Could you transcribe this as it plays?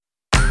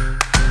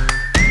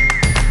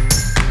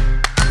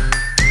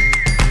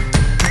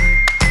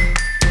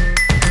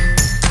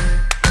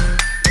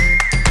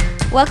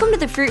Welcome to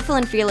the Fruitful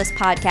and Fearless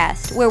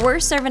podcast, where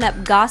we're serving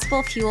up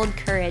gospel-fueled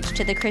courage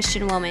to the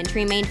Christian woman to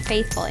remain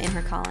faithful in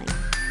her calling.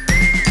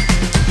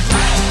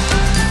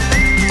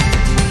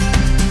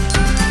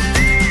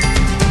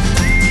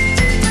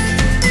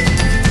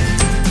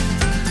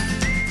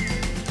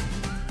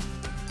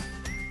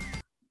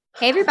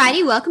 Hey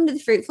everybody, welcome to the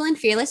Fruitful and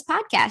Fearless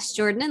podcast.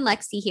 Jordan and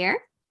Lexi here.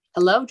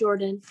 Hello,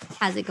 Jordan.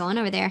 How's it going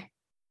over there?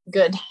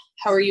 Good.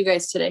 How are you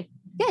guys today?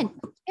 Good.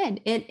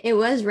 It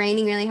was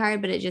raining really hard,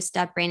 but it just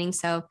stopped raining.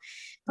 So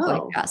boys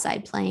are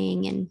outside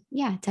playing, and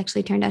yeah, it's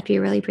actually turned out to be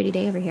a really pretty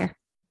day over here.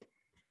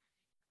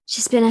 It's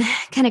just been a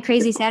kind of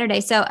crazy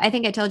Saturday. So I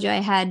think I told you I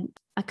had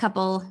a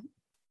couple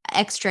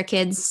extra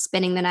kids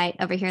spending the night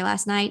over here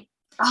last night.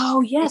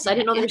 Oh, yes. I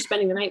didn't know they were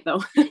spending the night,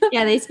 though.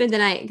 Yeah, they spent the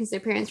night because their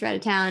parents were out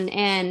of town.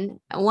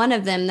 And one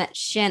of them that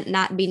shan't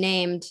not be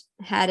named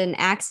had an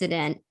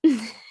accident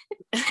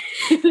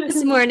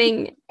this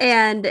morning.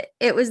 And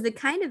it was the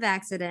kind of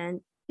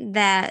accident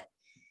that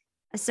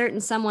a certain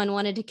someone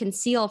wanted to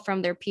conceal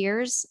from their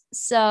peers.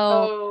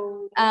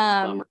 So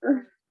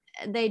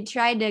they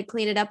tried to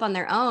clean it up on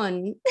their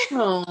own.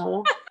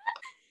 Oh.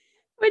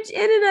 Which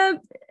ended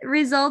up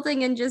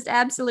resulting in just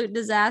absolute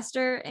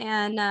disaster.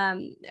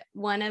 And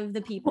one of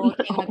the people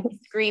came up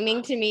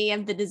screaming to me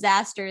of the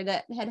disaster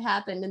that had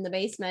happened in the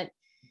basement.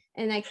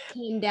 And I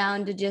came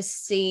down to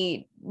just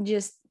see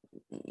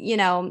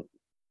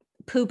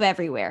poop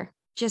everywhere.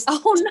 Just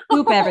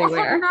poop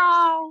everywhere.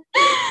 No.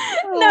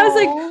 And I was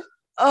like,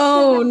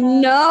 oh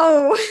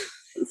no.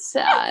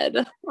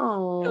 Sad.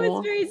 Oh. It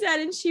was very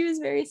sad. And she was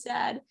very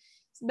sad.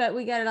 But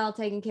we got it all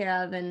taken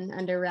care of and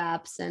under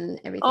wraps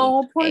and everything.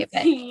 Oh, poor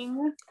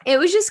thing. It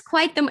was just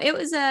quite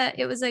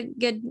it was a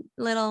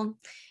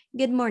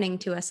good morning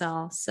to us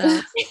all. So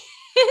are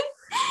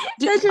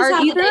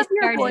either of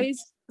your boys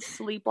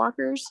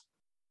sleepwalkers?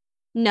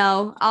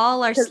 No,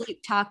 all are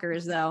sleep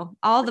talkers though.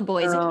 All the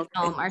boys at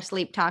home are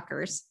sleep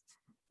talkers.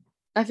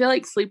 I feel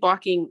like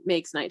sleepwalking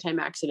makes nighttime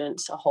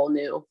accidents a whole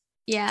new.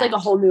 Yeah. It's like a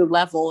whole new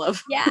level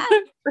of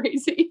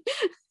crazy.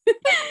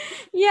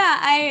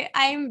 Yeah,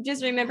 I'm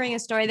just remembering a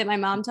story that my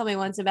mom told me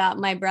once about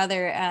my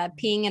brother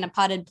peeing in a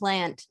potted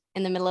plant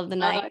in the middle of the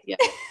night. Yeah.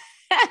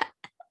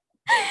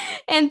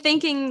 And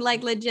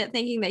legit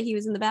thinking that he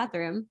was in the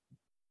bathroom.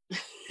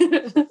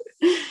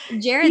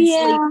 Jared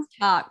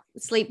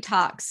sleep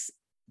talks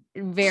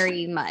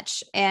very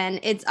much, and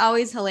it's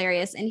always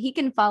hilarious. And he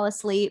can fall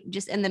asleep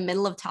just in the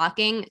middle of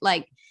talking.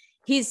 Like,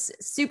 he's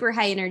super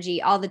high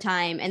energy all the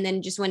time. And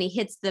then just when he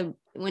hits the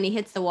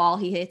wall,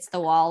 he hits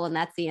the wall, and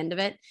that's the end of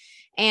it.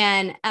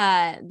 And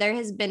there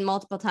has been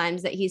multiple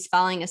times that he's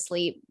falling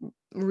asleep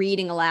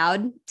reading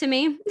aloud to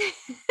me.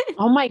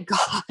 Oh my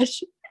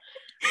gosh.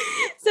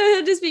 So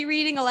he'll just be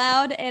reading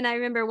aloud. And I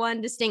remember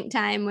one distinct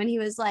time when he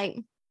was like,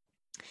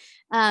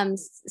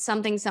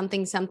 something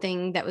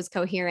that was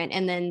coherent,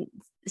 and then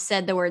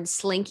said the word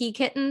slinky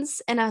kittens.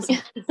 And I was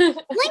like,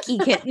 slinky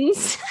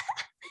kittens?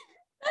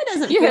 That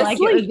doesn't feel like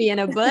it would be in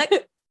a book.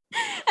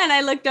 And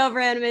I looked over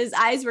at him, his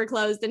eyes were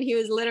closed, and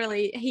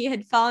he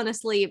had fallen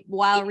asleep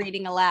while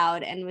reading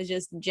aloud and was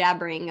just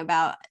jabbering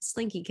about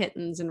slinky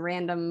kittens and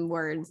random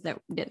words that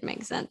didn't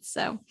make sense.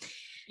 So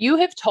you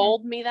have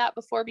told me that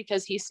before,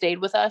 because he stayed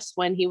with us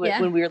when we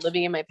were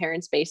living in my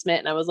parents' basement.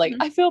 And I was like,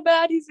 I feel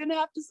bad. He's going to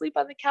have to sleep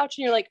on the couch.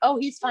 And you're like, oh,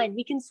 he's fine.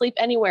 He can sleep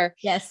anywhere.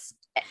 Yes.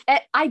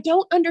 I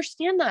don't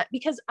understand that,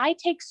 because I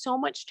take so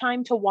much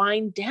time to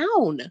wind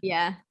down.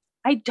 Yeah.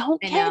 I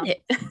don't get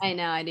it. I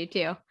know. I do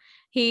too.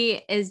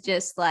 He is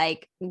just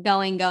like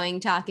going,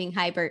 talking,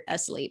 hyper,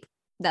 asleep.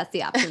 That's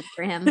the option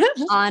for him.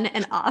 On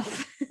and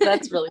off.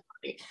 That's really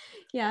funny.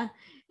 Yeah.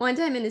 One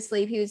time in his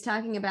sleep, he was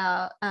talking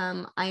about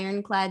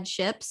ironclad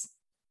ships.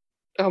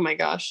 Oh my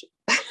gosh.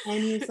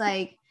 And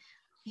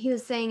he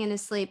was saying in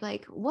his sleep,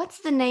 like,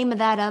 what's the name of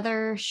that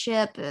other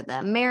ship?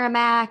 The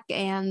Merrimack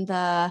and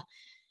the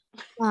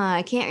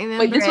I can't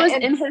remember. Wait, this was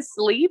in his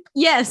sleep?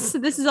 Yes,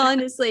 this is all in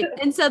his sleep.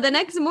 And so the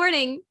next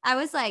morning I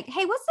was like,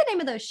 hey, what's the name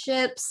of those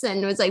ships?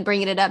 And was like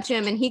bringing it up to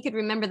him, and he could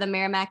remember the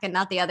Merrimack and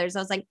not the others. I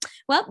was like,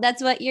 well,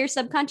 that's what your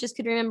subconscious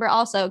could remember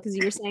also, because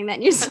you were saying that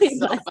in your sleep.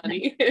 So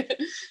funny.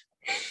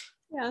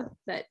 Yeah,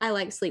 but I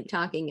like sleep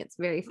talking. It's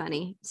very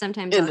funny.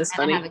 Sometimes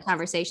I'll have a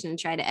conversation and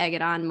try to egg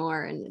it on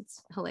more, and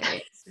it's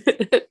hilarious.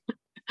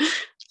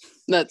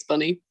 That's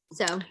funny.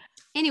 So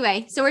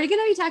anyway, so we're going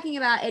to be talking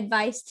about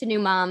advice to new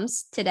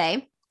moms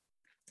today.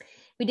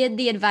 We did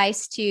the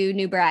advice to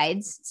new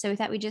brides, so we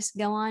thought we'd just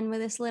go on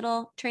with this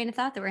little train of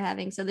thought that we're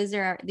having. So these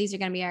are going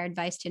to be our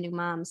advice to new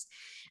moms.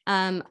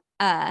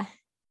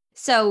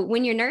 So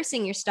when you're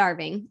nursing, you're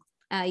starving.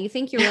 You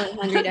think you're really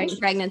hungry during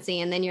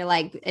pregnancy, and then you're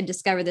like,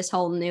 discover this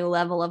whole new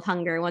level of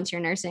hunger once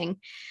you're nursing.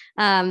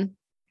 And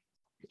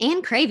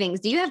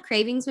cravings. Do you have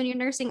cravings when you're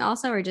nursing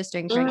also, or just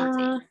during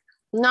pregnancy?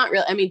 Not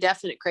really. I mean,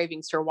 definite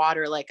cravings for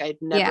water, like I'd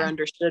never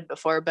understood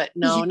before, but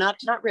no, not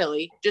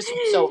really. Just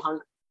so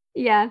hungry.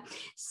 Yeah.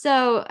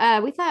 So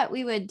we thought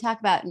we would talk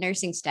about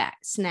nursing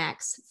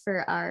snacks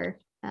for our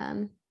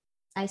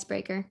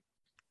icebreaker.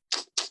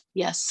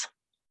 Yes.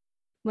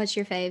 What's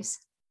your faves?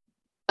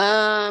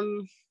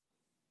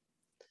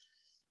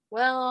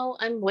 Well,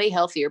 I'm way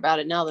healthier about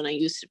it now than I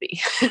used to be.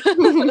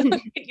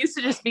 It used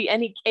to just be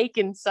any cake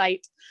in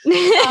sight.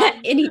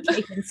 Any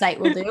cake in sight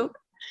will do.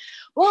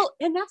 Well,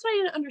 and that's what I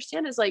didn't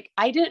understand is like,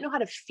 I didn't know how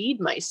to feed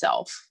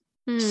myself.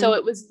 So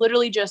it was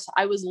literally just,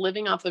 I was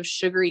living off of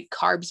sugary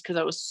carbs because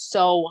I was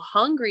so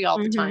hungry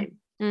all the time.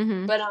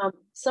 But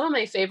some of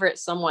my favorite,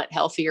 somewhat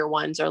healthier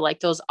ones are like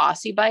those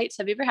Aussie Bites.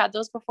 Have you ever had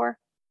those before?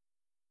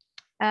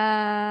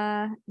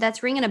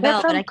 That's ringing a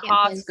bell, but I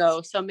can't.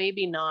 Costco, so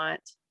maybe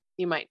not.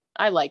 You might.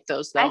 I like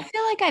those though. I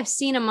feel like I've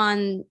seen them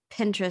on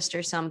Pinterest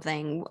or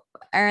something.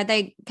 Are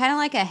they kind of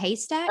like a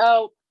haystack?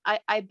 Oh,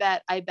 I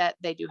bet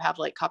they do have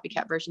like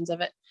copycat versions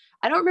of it.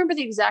 I don't remember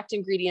the exact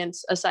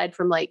ingredients aside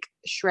from like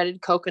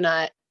shredded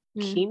coconut,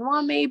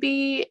 quinoa,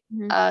 maybe,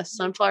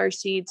 sunflower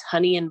seeds,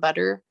 honey, and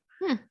butter.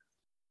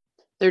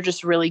 They're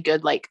just really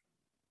good, like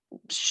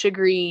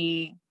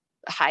sugary,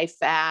 high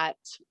fat,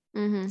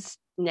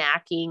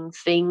 snacking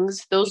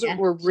things. Those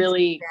were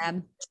really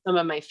some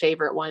of my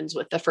favorite ones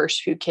with the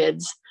first few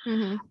kids.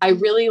 I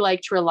really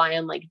like to rely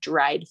on like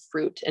dried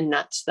fruit and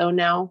nuts though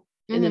now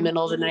in the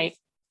middle of the night.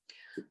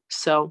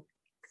 So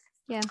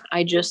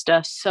I just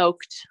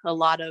soaked a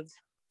lot of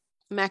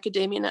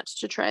macadamia nuts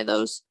to try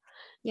those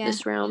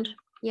this round.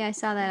 Yeah, I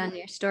saw that on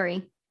your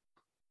story.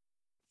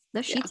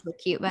 Those sheets look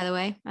cute, by the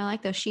way. I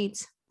like those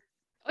sheets.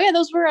 Oh yeah,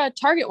 those were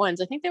Target ones.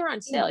 I think they were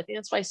on sale. I think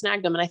that's why I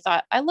snagged them. And I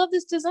thought, I love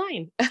this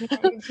design. I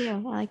do too. I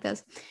like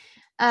those.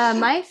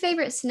 My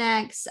favorite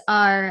snacks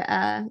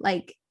are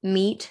like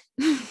meat.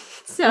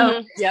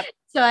 So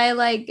I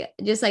like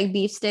just like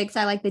beef sticks.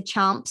 I like the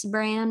Chomps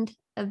brand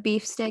of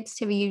beef sticks.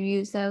 Have you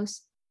used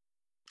those?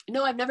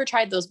 No, I've never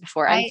tried those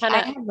before. I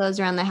have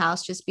those around the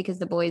house just because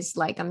the boys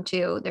like them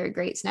too. They're a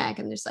great snack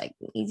and just like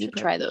easy to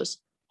try those.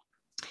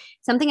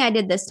 Something I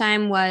did this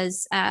time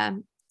was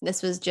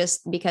this was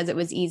just because it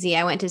was easy.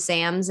 I went to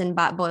Sam's and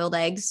bought boiled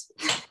eggs.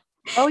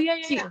 Oh yeah.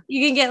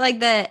 You can get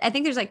like I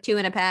think there's like 2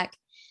 in a pack,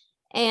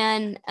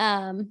 and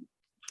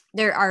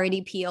they're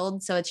already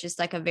peeled, so it's just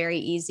like a very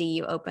easy.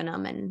 You open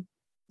them and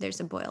there's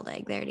a boiled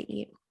egg there to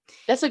eat.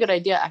 That's a good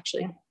idea,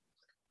 actually.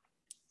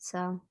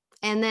 So,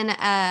 and then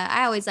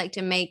I always like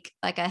to make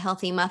like a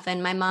healthy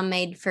muffin. My mom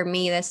made for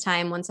me this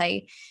time once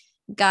I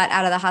got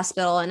out of the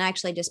hospital, and I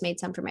actually just made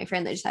some for my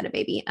friend that just had a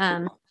baby.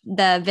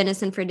 The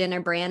venison for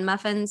dinner bran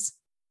muffins.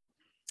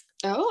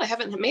 Oh, I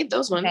haven't made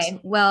those ones.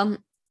 Okay. Well,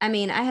 I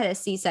mean, I had a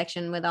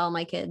C-section with all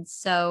my kids,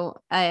 so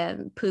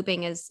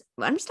pooping is.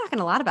 I'm just talking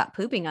a lot about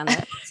pooping on this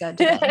episode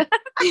today.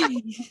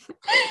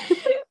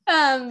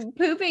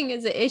 Pooping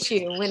is an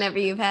issue whenever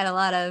you've had a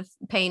lot of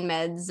pain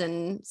meds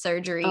and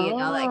surgery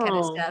and all that kind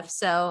of stuff.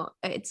 So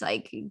it's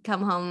like you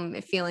come home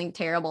feeling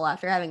terrible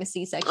after having a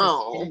C-section,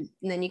 and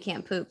then you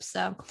can't poop.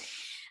 So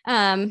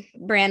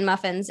bran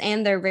muffins,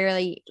 and they're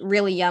really,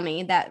 really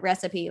yummy. That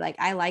recipe, like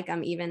I like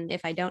them even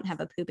if I don't have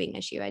a pooping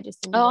issue. I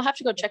just I'll have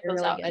to go check those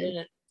really out.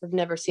 Good. I've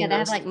never seen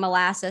those. They have like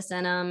molasses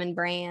in them and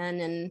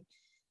bran, and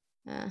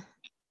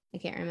I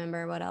can't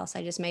remember what else.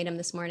 I just made them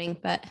this morning,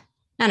 but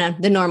I don't know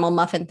the normal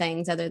muffin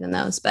things other than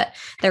those, but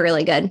they're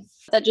really good.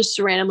 That just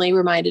randomly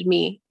reminded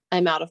me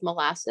I'm out of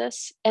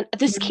molasses. And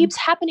this keeps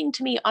happening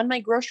to me on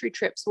my grocery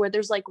trips where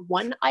there's like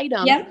one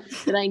item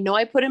that I know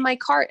I put in my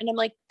cart and I'm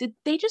like, did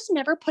they just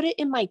never put it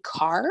in my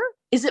car?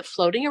 Is it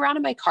floating around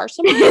in my car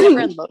somewhere? I never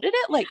unloaded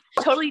it. Like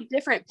totally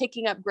different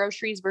picking up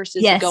groceries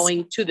versus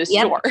going to the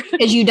store.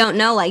 Because you don't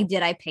know, like,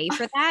 did I pay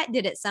for that?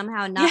 Did it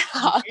somehow not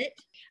fit?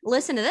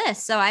 Listen to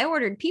this. So I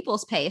ordered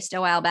People's Paste a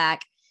while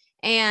back.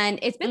 And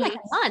it's been like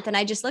a month. And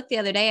I just looked the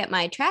other day at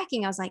my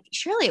tracking. I was like,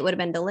 surely it would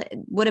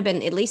have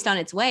been at least on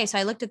its way. So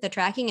I looked at the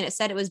tracking and it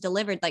said it was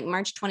delivered like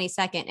March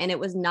 22nd, and it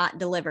was not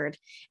delivered.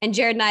 And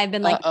Jared and I have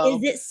been like,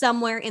 is it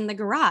somewhere in the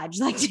garage?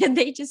 Like, did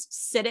they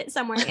just sit it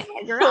somewhere in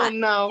the garage? Oh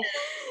no.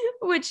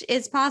 Which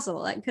is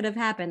possible. That could have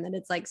happened, that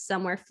it's like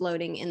somewhere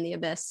floating in the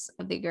abyss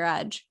of the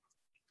garage.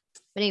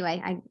 But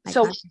anyway,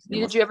 so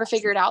did you ever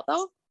figure it out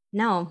though?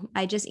 No,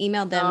 I just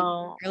emailed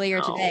them earlier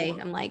today.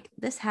 I'm like,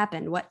 this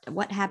happened.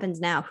 What happens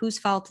now? Whose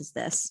fault is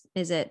this?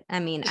 Is it, I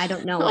mean, I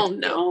don't know.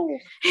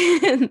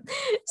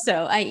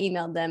 So I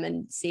emailed them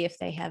and see if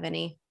they have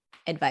any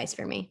advice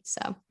for me.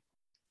 So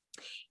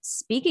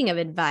speaking of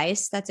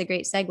advice, that's a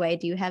great segue.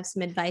 Do you have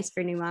some advice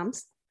for new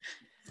moms?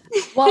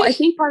 Well, I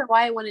think part of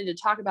why I wanted to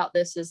talk about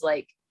this is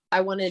like, I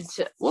wanted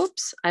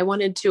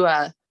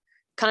to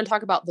kind of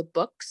talk about the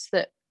books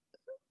that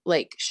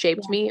like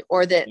shaped me,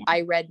 or that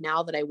I read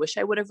now that I wish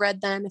I would have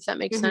read then, if that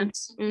makes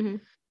sense.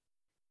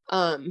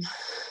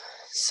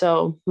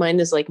 So mine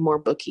is like more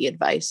booky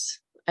advice,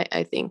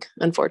 I think,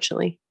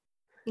 unfortunately.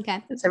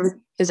 Okay.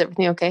 Is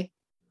everything okay?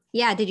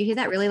 Yeah. Did you hear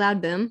that really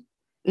loud boom?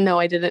 No,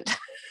 I didn't.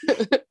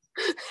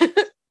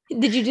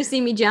 Did you just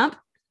see me jump?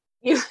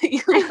 You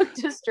looked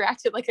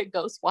distracted, like a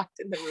ghost walked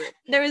in the room.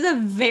 There was a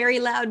very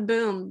loud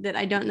boom that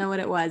I don't know what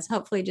it was.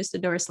 Hopefully just a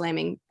door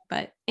slamming.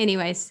 But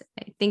anyways,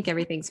 I think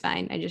everything's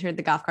fine. I just heard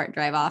the golf cart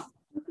drive off.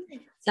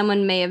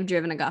 Someone may have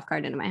driven a golf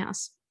cart into my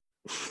house.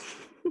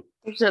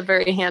 There's a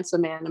very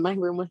handsome man in my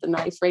room with a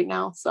knife right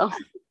now. So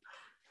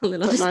a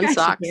little on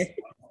socks.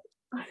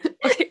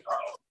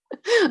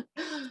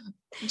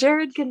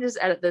 Jared can just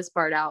edit this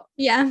part out.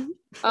 Yeah.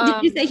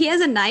 Did you say he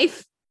has a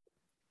knife?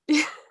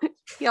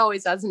 He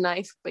always has a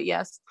knife, but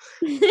yes.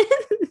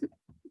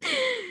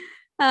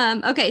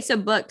 Okay, so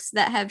books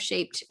that have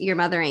shaped your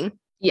mothering.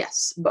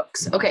 Yes,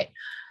 books. Okay.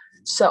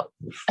 So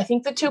I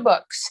think the 2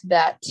 books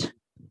that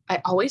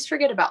I always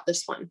forget about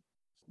this one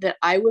that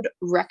I would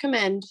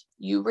recommend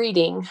you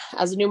reading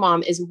as a new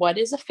mom is What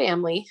is a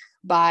Family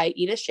by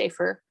Edith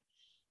Schaefer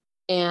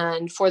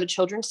and For the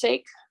Children's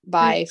Sake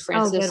by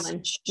Frances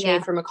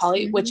Schaefer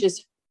Macaulay, which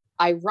is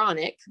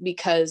ironic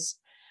because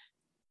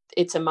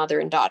it's a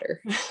mother and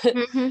daughter.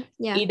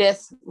 Yeah.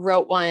 Edith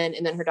wrote one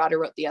and then her daughter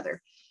wrote the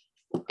other.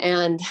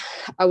 And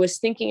I was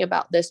thinking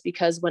about this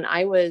because when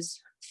I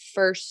was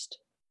first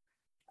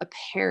a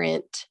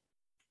parent,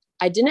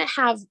 I didn't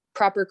have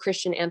proper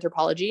Christian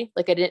anthropology.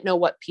 Like I didn't know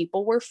what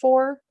people were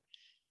for,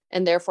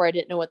 and therefore I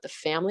didn't know what the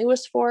family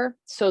was for.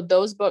 So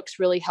those books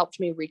really helped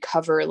me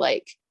recover.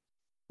 Like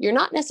you're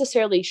not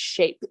necessarily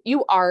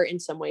you are in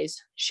some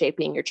ways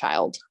shaping your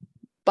child,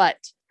 but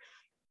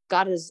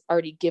God has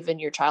already given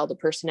your child a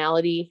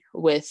personality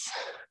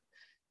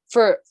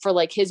for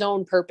like his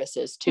own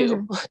purposes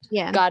too.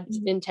 Yeah. God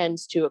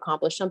intends to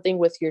accomplish something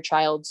with your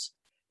child's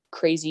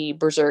crazy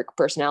berserk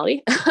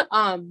personality.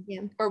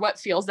 Or what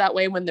feels that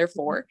way when they're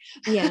 4.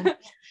 Yeah.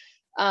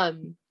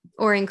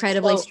 Or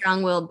incredibly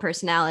strong-willed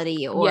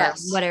personality or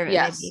whatever it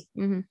may be.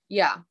 Mm-hmm.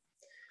 Yeah.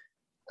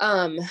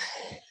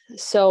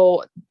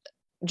 So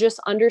just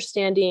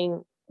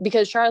understanding,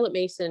 because Charlotte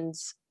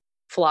Mason's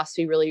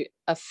philosophy really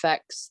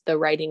affects the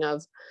writing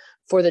of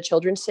For the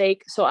Children's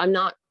Sake. So I'm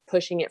not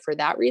pushing it for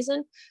that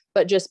reason,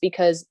 but just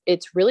because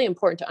it's really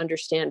important to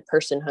understand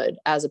personhood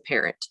as a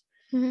parent.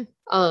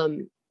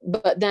 Mm-hmm.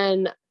 But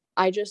then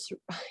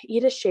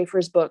Edith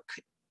Schaefer's book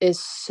is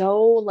so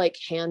like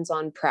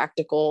hands-on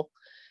practical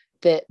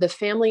that the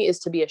family is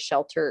to be a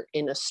shelter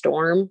in a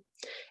storm.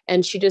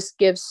 And she just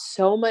gives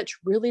so much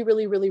really,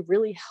 really, really,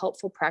 really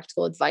helpful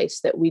practical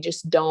advice that we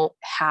just don't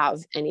have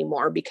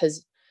anymore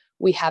because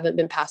we haven't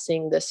been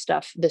passing this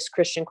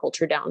Christian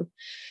culture down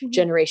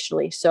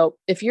generationally. So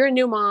if you're a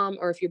new mom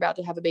or if you're about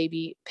to have a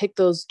baby, pick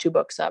those 2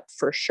 books up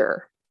for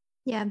sure.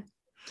 Yeah.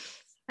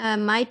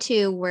 My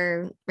 2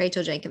 were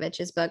Rachel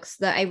Jankovich's books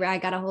that I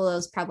got a hold of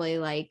those probably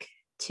like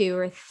 2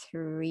 or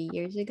 3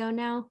 years ago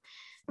now,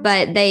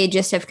 but they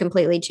just have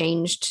completely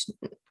changed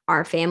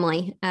our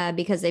family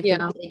because they've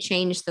completely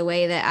changed the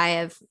way that I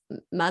have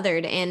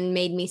mothered and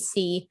made me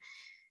see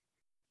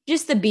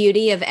just the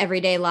beauty of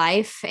everyday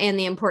life and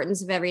the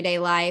importance of everyday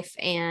life.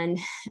 And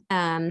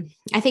I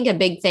think a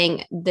big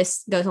thing,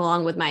 this goes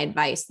along with my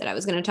advice that I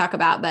was going to talk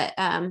about, but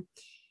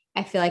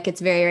I feel like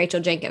it's very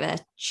Rachel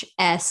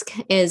Jankovich-esque,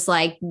 is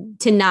like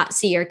to not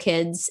see your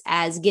kids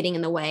as getting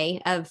in the way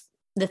of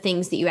the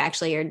things that you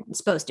actually are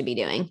supposed to be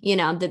doing. You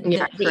know,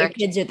 your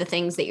kids are the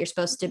things that you're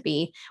supposed to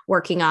be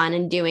working on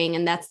and doing.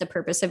 And that's the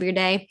purpose of your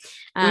day.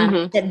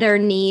 That their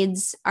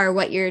needs are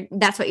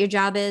that's what your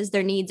job is.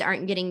 Their needs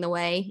aren't getting in the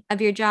way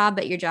of your job,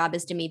 but your job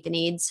is to meet the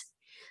needs.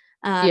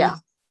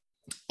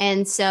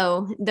 And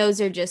so those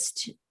are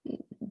just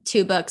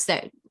 2 books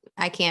that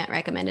I can't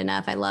recommend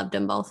enough. I loved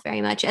them both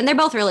very much. And they're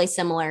both really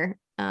similar.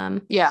 I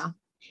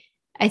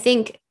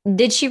think,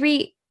 did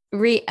she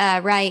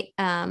write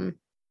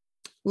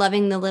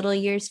Loving the Little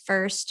Years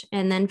first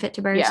and then Fit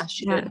to Birth? Yeah,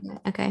 she did.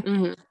 Okay.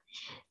 Mm-hmm.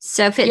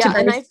 So Fit to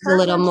Birth is a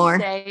little more.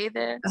 Say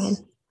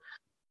this.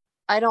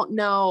 I don't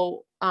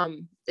know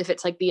if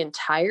it's like the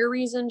entire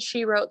reason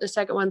she wrote the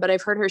second one, but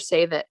I've heard her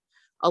say that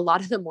a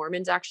lot of the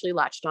Mormons actually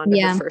latched on to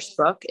her first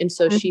book. And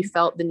so she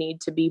felt the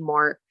need to be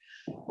more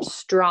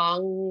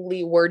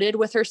strongly worded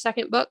with her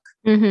second book.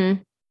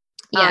 And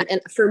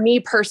for me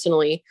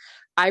personally,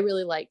 I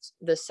really liked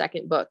the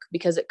second book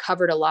because it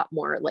covered a lot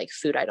more like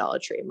food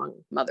idolatry among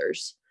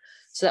mothers.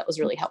 So that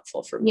was really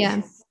helpful for me.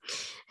 Yeah.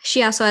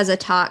 She also has a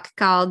talk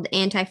called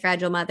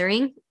Anti-Fragile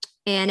Mothering,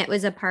 and it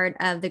was a part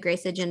of the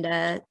Grace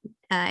Agenda.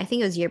 I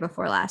think it was year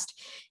before last.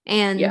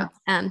 And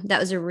that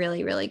was a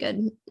really, really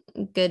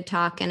good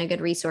talk and a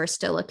good resource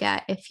to look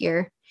at if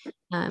you're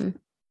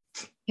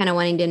kind of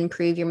wanting to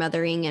improve your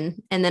mothering.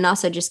 And then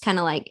also just kind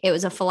of like, it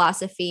was a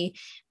philosophy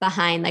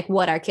behind like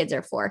what our kids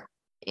are for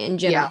in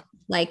general.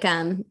 Like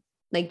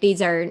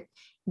these are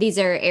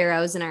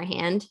arrows in our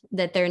hand,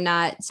 that they're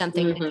not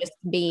something to just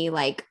be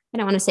like, I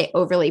don't want to say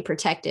overly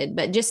protected,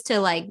 but just to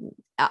like,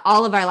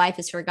 all of our life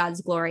is for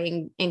God's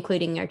glory,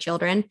 including our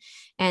children,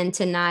 and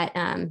to not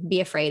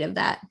be afraid of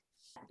that.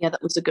 Yeah,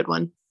 that was a good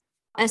one.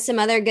 Some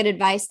other good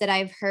advice that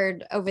I've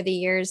heard over the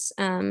years.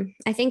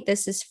 I think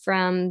this is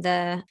from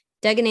the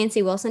Doug and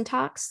Nancy Wilson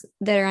talks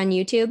that are on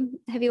YouTube.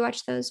 Have you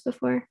watched those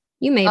before?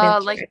 You may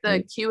have. Like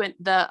the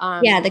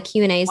the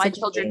Q&As. Why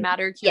Children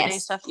Matter Q&A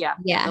stuff. Yeah.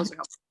 Those are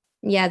helpful.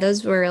 Yeah,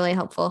 those were really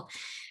helpful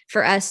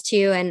for us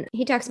too. And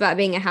he talks about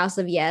being a house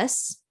of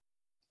yes,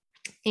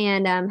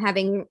 and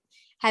having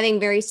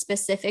very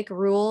specific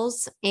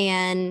rules,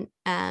 and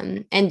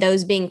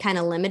those being kind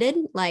of limited.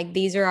 Like,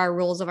 these are our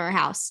rules of our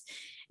house.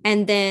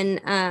 And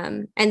then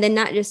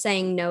not just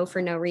saying no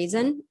for no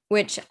reason,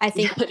 which I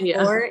think Yeah.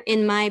 before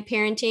in my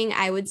parenting,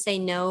 I would say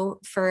no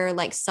for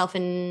like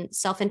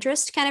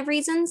self-interest kind of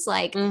reasons.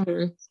 Like,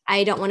 Mm-hmm.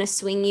 I don't want to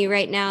swing you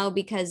right now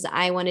because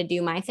I want to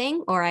do my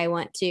thing, or I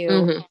want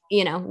to,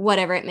 Mm-hmm.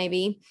 whatever it may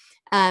be.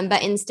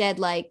 But instead,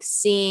 like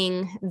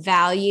seeing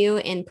value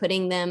in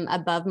putting them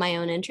above my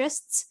own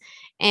interests,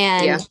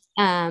 Yeah.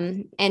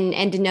 and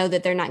to know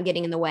that they're not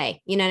getting in the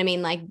way. You know what I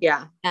mean? Like,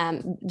 Yeah.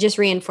 just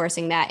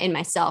reinforcing that in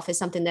myself is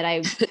something that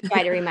I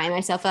try to remind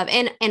myself of.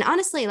 And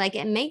honestly, like,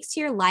 it makes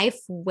your life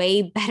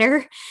way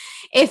better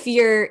if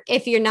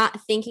you're not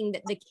thinking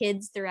that the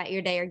kids throughout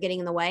your day are getting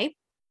in the way.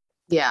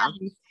 Yeah.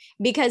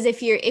 Because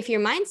if your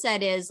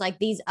mindset is like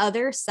these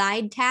other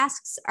side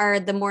tasks are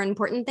the more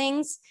important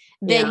things,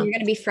 then Yeah. you're going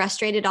to be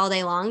frustrated all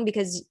day long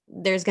because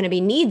there's going to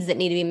be needs that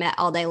need to be met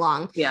all day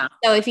long. Yeah.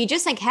 So if you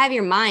just like have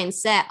your mind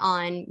set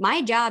on,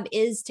 my job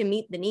is to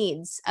meet the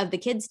needs of the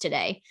kids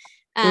today,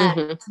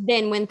 Mm-hmm.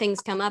 then when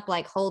things come up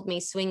like hold me,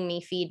 swing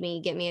me, feed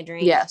me, get me a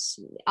drink, Yes.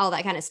 all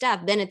that kind of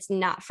stuff, then it's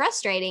not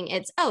frustrating.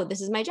 It's, oh,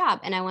 this is my job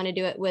and I want to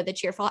do it with a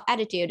cheerful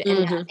attitude and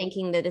Mm-hmm. not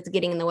thinking that it's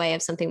getting in the way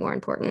of something more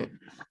important.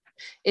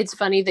 It's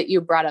funny that you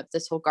brought up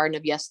this whole Garden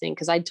of Yes thing,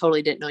 because I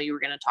totally didn't know you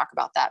were going to talk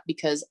about that,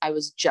 because I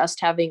was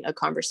just having a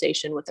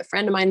conversation with a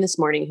friend of mine this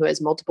morning who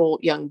has multiple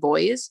young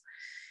boys.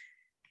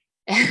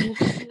 And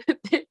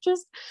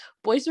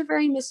boys are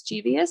very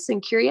mischievous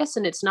and curious.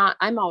 And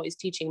I'm always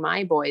teaching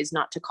my boys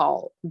not to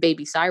call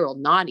baby Cyril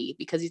naughty,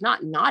 because he's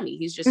not naughty.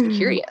 He's just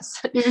curious,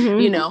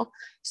 Mm-hmm.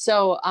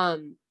 So,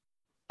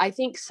 I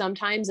think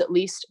sometimes, at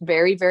least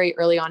very, very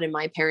early on in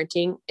my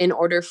parenting, in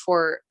order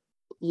for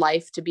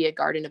life to be a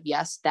garden of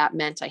yes, that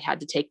meant I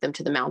had to take them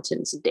to the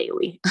mountains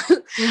daily.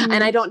 Mm-hmm.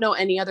 And I don't know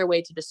any other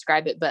way to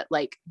describe it, but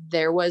like,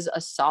 there was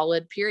a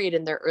solid period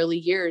in their early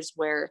years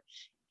where,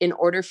 in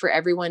order for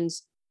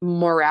everyone's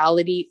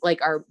morality,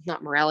 like our,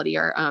 not morality,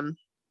 our,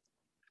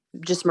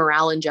 just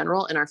morale in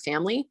general in our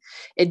family,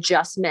 it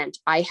just meant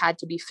I had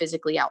to be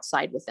physically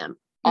outside with them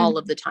all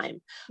of the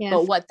time. Yeah.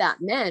 But what that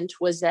meant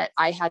was that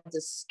I had to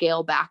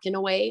scale back in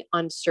a way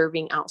on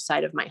serving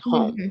outside of my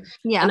home.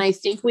 Mm-hmm. Yeah. And I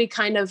think we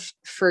kind of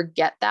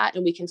forget that,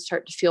 and we can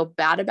start to feel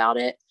bad about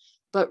it.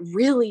 But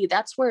really,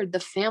 that's where the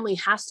family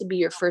has to be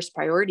your first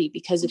priority,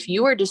 because if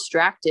you are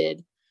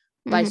distracted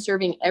by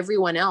serving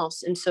everyone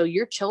else, and so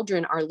your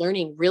children are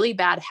learning really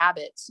bad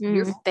habits,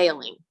 you're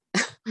failing.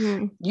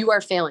 You are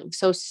failing.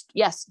 So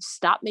yes,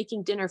 stop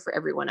making dinner for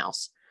everyone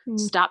else.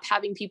 Stop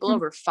having people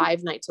over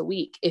 5 nights a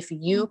week. If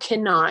you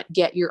cannot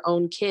get your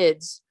own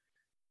kids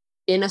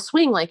in a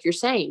swing, like you're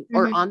saying,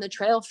 or on the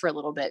trail for a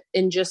little bit,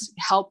 and just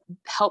help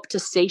to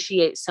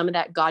satiate some of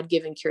that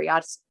God-given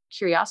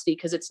curiosity,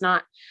 because it's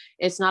not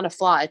a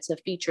flaw, it's a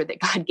feature that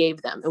God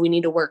gave them, and we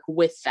need to work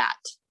with that.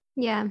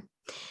 Yeah.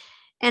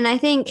 And I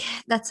think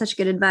that's such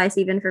good advice,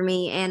 even for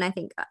me. And I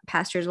think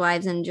pastors'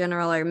 wives in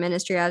general, or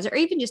ministry wives, or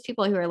even just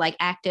people who are like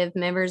active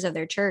members of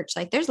their church,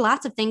 like there's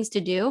lots of things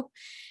to do.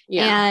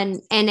 Yeah.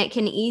 And it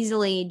can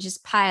easily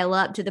just pile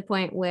up to the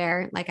point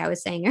where, like I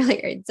was saying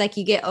earlier, it's like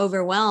you get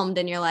overwhelmed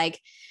and you're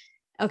like,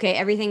 okay,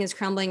 everything is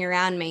crumbling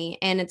around me.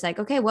 And it's like,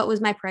 okay, what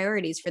was my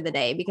priorities for the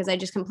day? Because I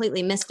just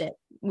completely missed it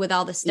with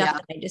all the stuff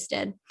that I just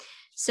did.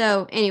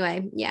 So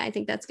anyway, yeah, I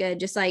think that's good.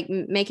 Just like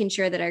making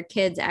sure that our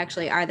kids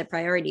actually are the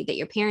priority, that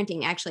your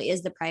parenting actually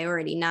is the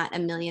priority, not a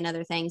million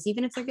other things,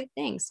 even if they're good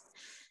things.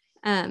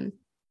 But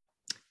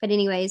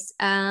anyways,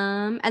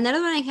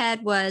 another one I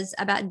had was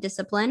about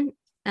discipline.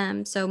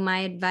 So my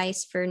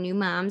advice for new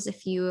moms,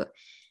 if you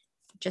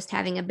just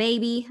having a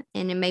baby,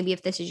 and maybe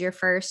if this is your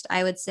first,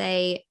 I would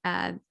say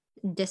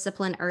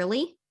discipline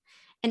early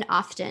and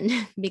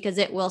often, because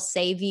it will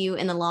save you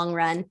in the long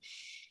run.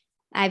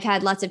 I've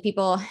had lots of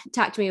people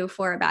talk to me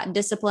before about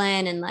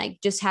discipline and like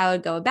just how to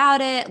go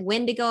about it,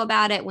 when to go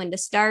about it, when to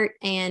start.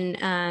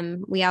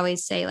 And we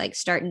always say like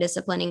start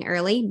disciplining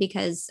early,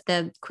 because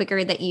the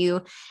quicker that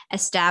you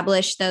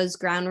establish those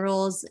ground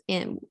rules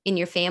in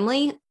your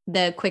family,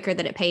 the quicker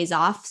that it pays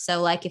off.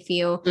 So like if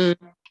you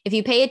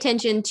pay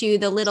attention to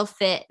the little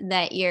fit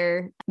that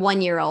your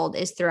 1-year-old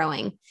is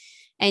throwing,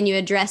 and you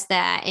address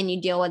that and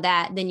you deal with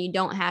that, then you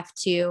don't have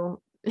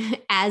to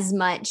as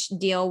much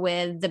deal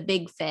with the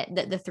big fit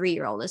that the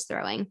 3-year-old is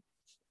throwing.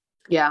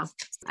 Yeah.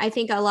 I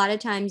think a lot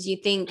of times you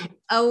think,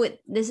 oh,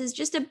 this is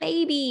just a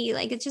baby.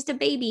 Like, it's just a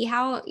baby.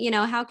 How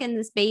can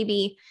this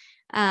baby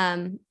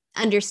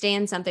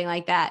understand something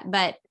like that?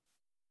 But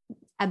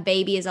a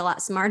baby is a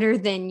lot smarter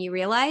than you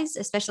realize,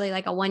 especially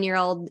like a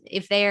 1-year-old.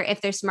 If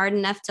they're smart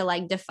enough to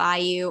like defy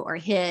you or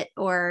hit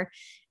or,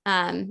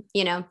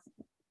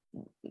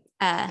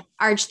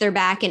 arch their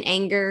back in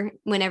anger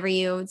whenever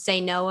you say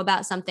no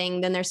about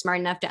something, then they're smart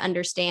enough to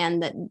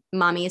understand that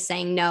mommy is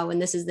saying no, and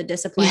this is the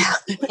discipline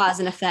cause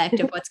and effect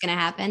of what's going to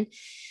happen.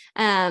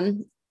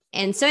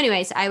 And so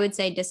anyways, I would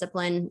say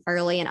discipline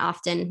early and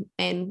often,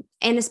 and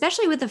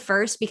especially with the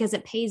first, because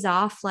it pays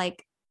off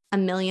like a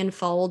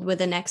millionfold with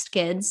the next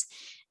kids,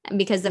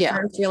 because the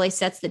first really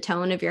sets the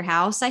tone of your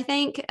house, I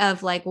think,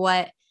 of like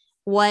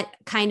what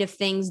kind of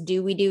things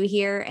do we do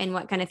here and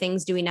what kind of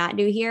things do we not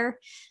do here.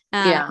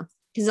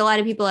 because a lot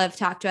of people have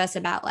talked to us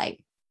about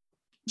like,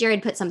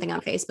 Jared put something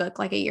on Facebook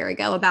like a year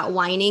ago about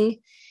whining.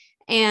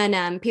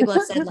 And people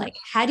have said like,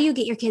 how do you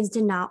get your kids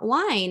to not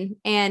whine?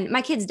 And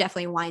my kids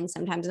definitely whine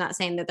sometimes, not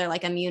saying that they're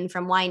like immune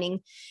from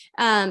whining.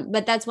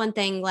 But that's one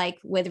thing like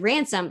with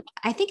Ransom,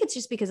 I think it's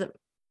just because of,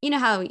 you know,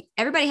 how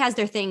everybody has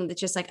their thing that's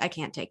just like, I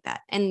can't take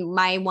that. And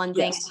my one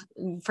thing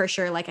for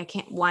sure, like I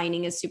can't,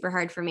 whining is super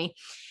hard for me.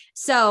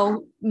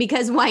 So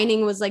because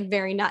whining was like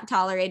very not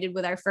tolerated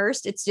with our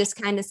first, it's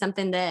just kind of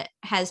something that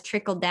has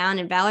trickled down,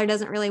 and Valor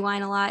doesn't really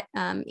whine a lot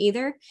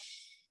either.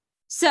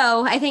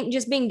 So I think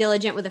just being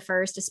diligent with the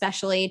first,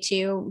 especially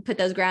to put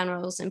those ground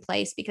rules in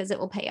place, because it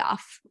will pay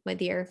off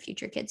with your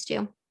future kids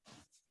too.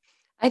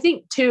 I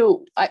think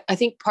too, I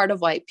think part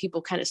of why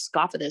people kind of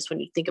scoff at this when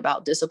you think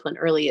about discipline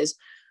early is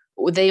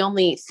they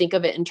only think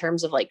of it in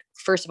terms of like,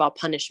 first of all,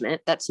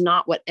 punishment. That's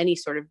not what any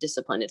sort of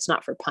discipline. It's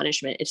not for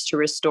punishment. It's to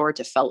restore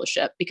to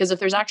fellowship. Because if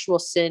there's actual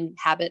sin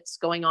habits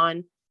going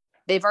on,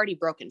 they've already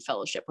broken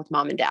fellowship with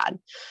mom and dad.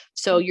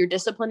 So you're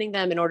disciplining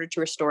them in order to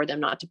restore them,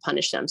 not to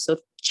punish them. So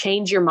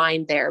change your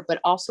mind there,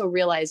 but also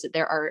realize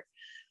that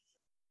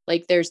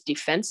there's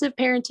defensive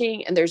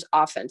parenting and there's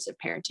offensive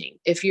parenting.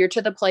 If you're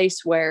to the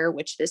place where,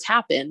 which this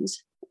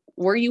happens,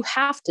 where you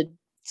have to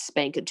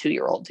spank a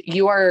 2-year-old,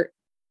 you are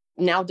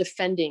now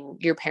defending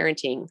your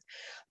parenting.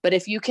 But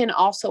if you can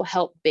also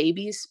help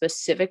babies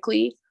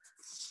specifically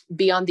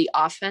be on the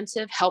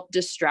offensive, help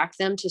distract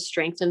them to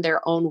strengthen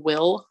their own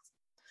will.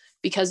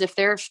 Because if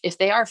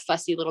they are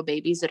fussy little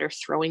babies that are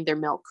throwing their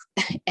milk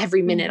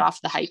every minute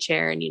off the high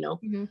chair and,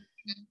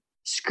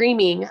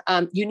 screaming,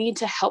 you need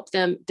to help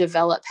them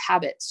develop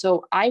habits.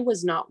 So I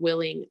was not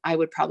willing, I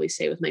would probably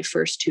say with my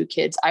first 2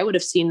 kids, I would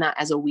have seen that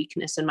as a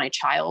weakness in my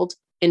child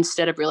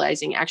instead of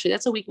realizing actually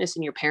that's a weakness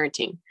in your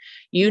parenting.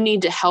 You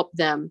need to help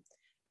them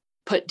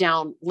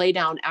lay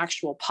down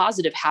actual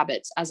positive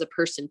habits as a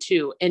person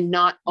too, and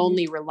not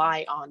only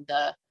rely on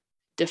the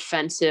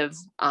defensive,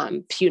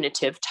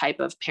 punitive type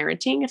of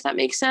parenting, if that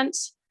makes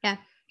sense. Yeah.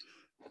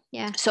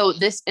 Yeah. So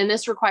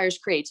this requires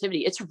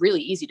creativity. It's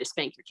really easy to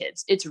spank your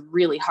kids. It's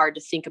really hard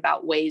to think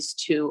about ways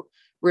to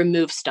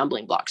remove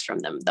stumbling blocks from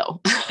them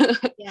though.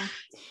 Yeah.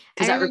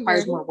 Because that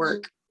requires more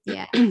work.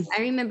 Yeah. I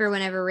remember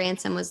whenever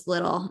Ransom was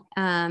little,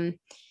 I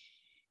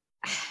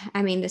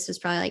mean, this was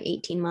probably like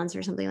 18 months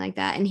or something like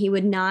that. And he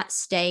would not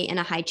stay in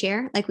a high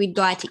chair. Like we'd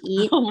go out to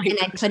eat and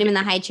I'd put him in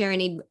the high chair and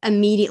he'd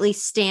immediately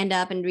stand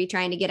up and be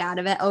trying to get out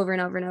of it over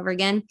and over and over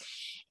again.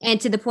 And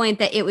to the point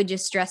that it would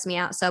just stress me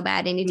out so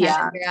bad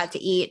anytime we go out to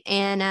eat.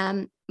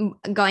 And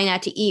going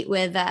out to eat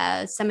with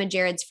some of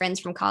Jared's friends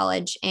from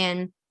college,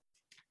 and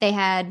they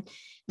had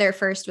their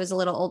first was a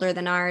little older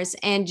than ours,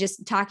 and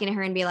just talking to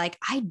her and be like,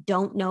 I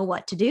don't know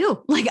what to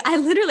do. Like,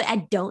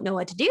 I don't know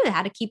what to do,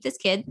 how to keep this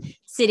kid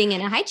sitting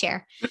in a high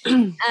chair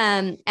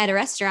at a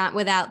restaurant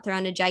without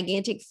throwing a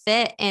gigantic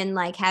fit and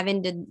like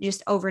having to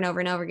just over and over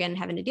and over again,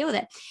 having to deal with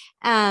it.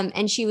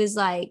 And she was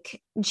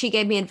like, she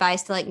gave me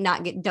advice to like,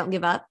 don't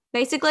give up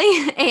basically.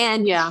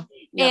 And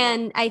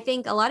and I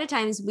think a lot of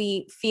times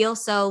we feel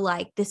so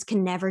like this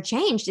can never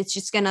change. It's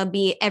just going to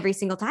be every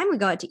single time we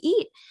go out to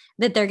eat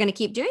that they're going to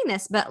keep doing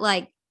this. But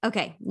like,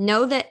 okay,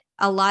 know that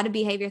a lot of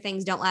behavior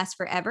things don't last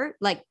forever.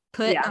 Like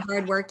put the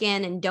hard work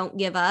in and don't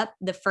give up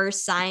the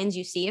first signs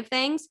you see of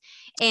things.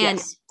 And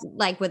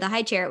like with the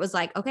high chair, it was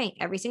like, okay,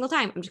 every single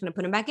time I'm just going to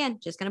put him back in,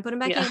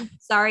 in.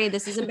 Sorry,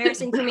 this is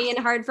embarrassing for me and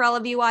hard for all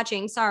of you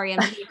watching. Sorry, I'm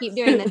going to keep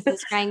doing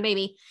this crying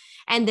baby.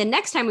 And the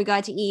next time we go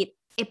out to eat,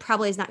 it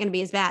probably is not going to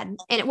be as bad. And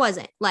it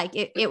wasn't. Like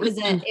it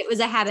was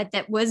a habit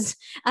that was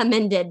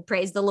amended,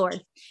 praise the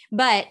Lord.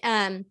 But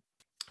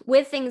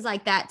with things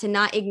like that, to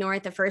not ignore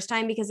it the first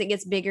time, because it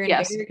gets bigger and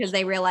bigger, because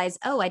they realize,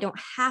 oh, I don't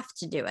have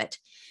to do it.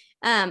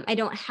 I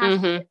don't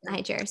have to sit in the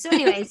high chair. So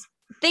anyways,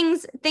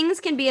 things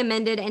can be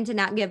amended, and to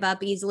not give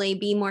up easily,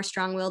 be more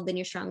strong-willed than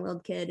your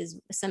strong-willed kid is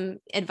some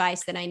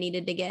advice that I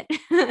needed to get.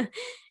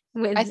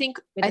 I think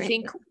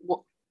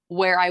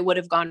where I would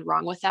have gone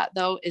wrong with that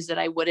though, is that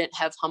I wouldn't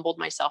have humbled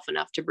myself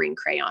enough to bring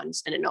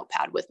crayons and a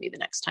notepad with me the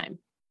next time.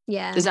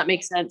 Yeah. Does that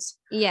make sense?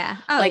 Yeah.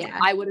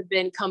 I would have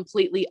been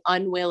completely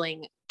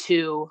unwilling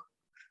to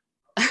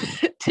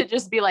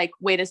just be like,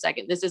 wait a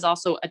second, this is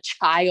also a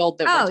child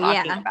that we're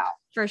talking about.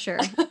 For sure.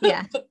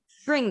 Yeah.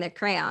 Bring the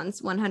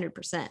crayons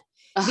 100%.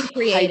 Be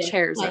creative. High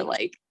chairs are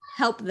like,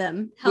 help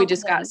them. We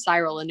just got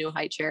Cyril a new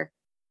high chair.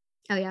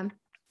 Oh yeah.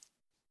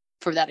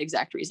 For that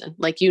exact reason.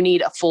 Like you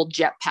need a full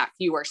jetpack.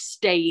 You are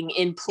staying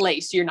in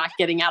place. You're not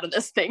getting out of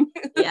this thing.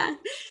 Yeah.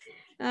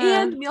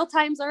 And meal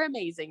times are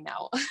amazing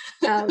now.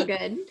 Oh,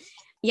 good.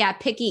 Yeah.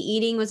 Picky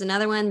eating was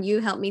another one. You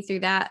helped me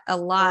through that a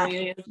lot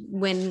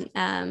when,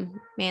 man,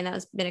 that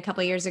was been a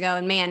couple of years ago.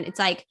 And man, it's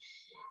like,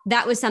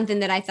 that was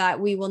something that I thought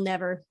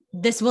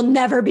this will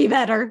never be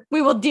better.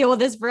 We will deal with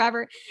this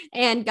forever.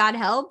 And God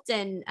helped.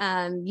 And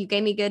you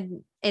gave me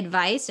good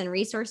advice and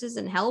resources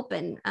and help.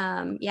 And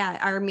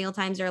our meal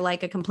times are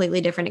like a completely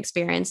different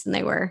experience than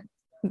they were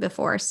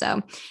before.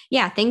 So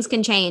yeah, things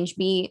can change.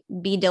 Be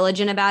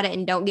diligent about it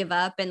and don't give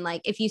up. And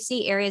like, if you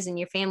see areas in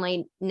your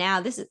family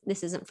now, this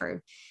isn't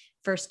for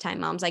first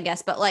time moms, I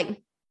guess, but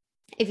like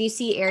if you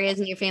see areas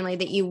in your family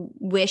that you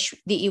wish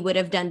that you would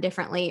have done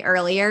differently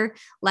earlier,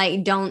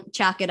 like don't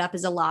chalk it up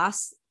as a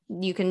loss.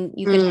 You can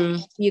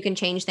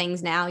change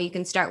things now. You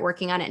can start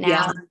working on it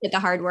now, put the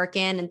hard work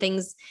in, and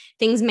things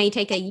may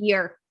take a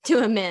year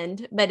to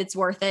amend, but it's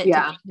worth it to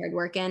put hard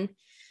work in.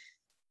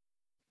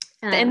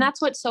 And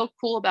that's what's so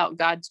cool about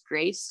God's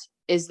grace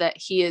is that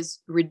he is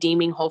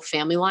redeeming whole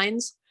family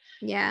lines.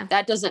 Yeah.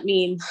 That doesn't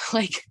mean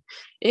like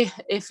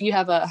if you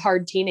have a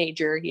hard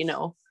teenager, you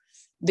know,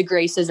 the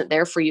grace isn't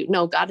there for you.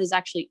 No, God is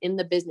actually in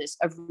the business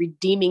of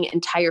redeeming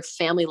entire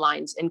family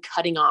lines and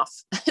cutting off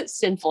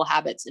sinful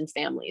habits in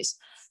families.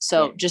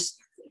 So just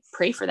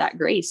pray for that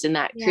grace and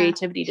that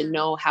creativity to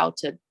know how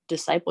to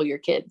disciple your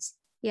kids.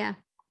 Yeah.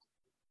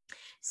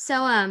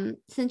 So,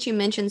 since you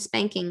mentioned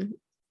spanking,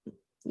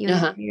 you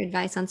have your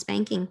advice on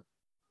spanking.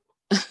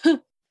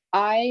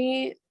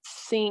 I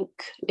think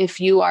if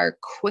you are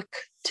quick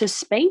to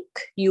spank,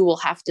 you will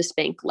have to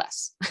spank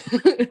less.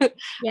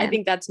 I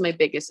think that's my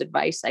biggest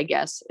advice, I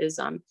guess, is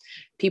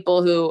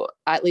people who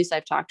at least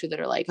I've talked to that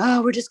are like,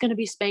 oh, we're just going to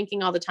be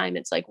spanking all the time.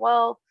 It's like,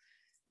 well,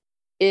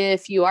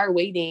 if you are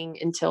waiting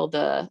until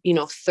the,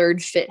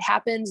 third fit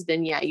happens,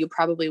 then you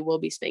probably will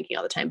be spanking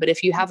all the time. But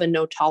if you have a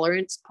no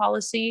tolerance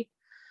policy,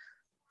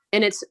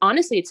 and it's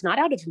honestly, it's not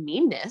out of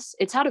meanness,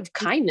 it's out of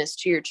kindness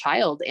to your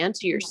child and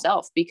to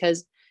yourself,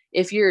 because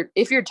if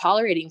you're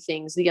tolerating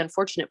things, the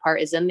unfortunate part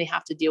is then they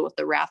have to deal with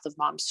the wrath of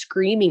mom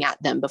screaming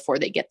at them before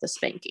they get the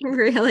spanking.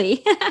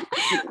 Really?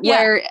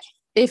 Where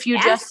if you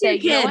just say,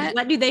 kid,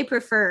 what do they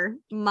prefer?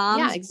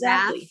 Mom's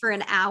wrath for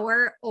an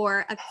hour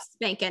or a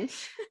spanking?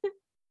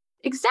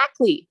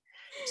 Exactly.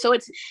 So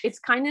it's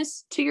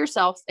kindness to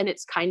yourself and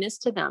it's kindness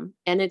to them.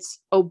 And it's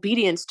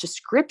obedience to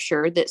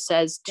scripture that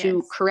says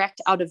to correct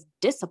out of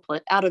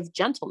discipline, out of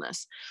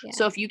gentleness. Yeah.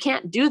 So if you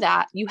can't do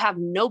that, you have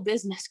no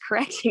business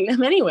correcting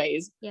them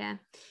anyways. Yeah.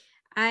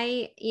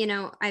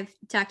 I've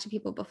talked to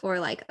people before,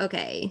 like,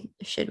 okay,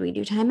 should we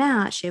do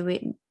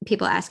timeout?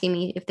 People asking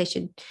me if they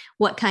should,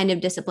 what kind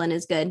of discipline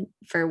is good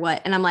for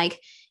what? And I'm like,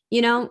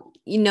 you know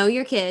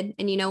your kid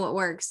and you know what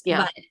works.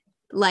 Yeah. But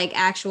like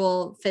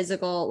actual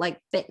physical, like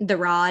the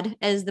rod,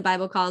 as the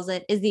Bible calls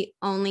it, is the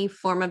only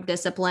form of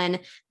discipline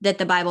that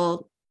the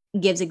Bible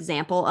gives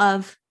example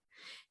of.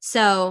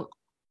 So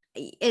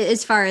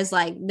as far as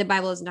like the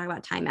Bible doesn't talk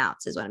about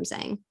timeouts is what I'm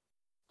saying.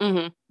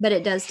 Mm-hmm. But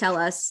it does tell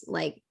us,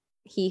 like,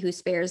 he who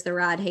spares the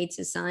rod hates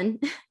his son,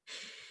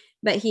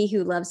 but he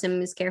who loves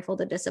him is careful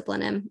to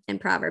discipline him, in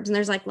Proverbs. And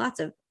there's like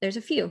there's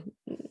a few,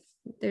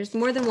 there's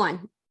more than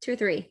one, 2 or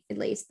 3 at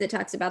least, that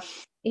talks about,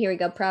 here we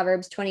go,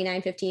 Proverbs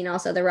 29:15,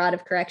 also the rod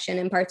of correction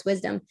imparts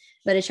wisdom,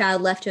 but a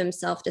child left to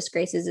himself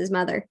disgraces his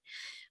mother.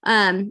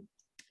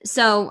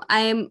 So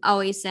I'm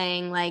always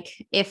saying,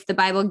 like, if the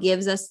Bible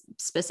gives us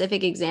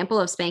specific example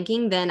of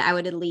spanking, then I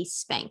would at least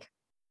spank.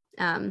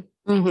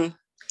 Mm-hmm.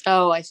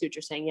 Oh, I see what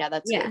you're saying. Yeah,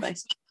 that's good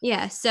advice.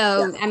 Yeah.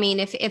 So, I mean,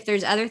 if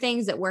there's other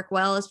things that work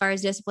well as far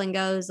as discipline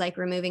goes, like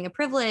removing a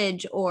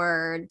privilege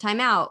or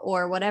timeout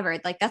or whatever,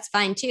 like that's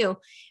fine too.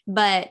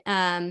 But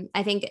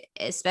I think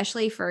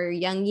especially for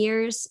young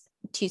years,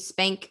 to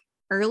spank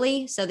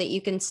early so that you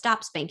can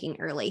stop spanking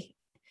early.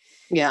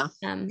 Yeah.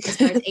 As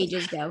far as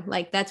ages go,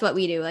 like that's what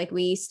we do. Like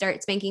we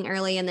start spanking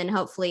early, and then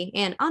hopefully,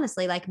 and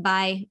honestly, like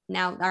by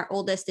now, our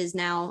oldest is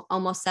now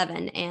almost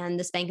 7 and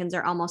the spankings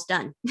are almost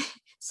done.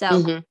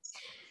 So it's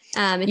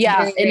and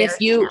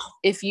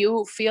if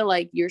you feel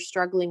like you're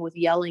struggling with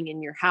yelling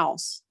in your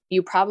house,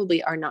 you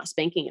probably are not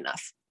spanking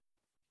enough.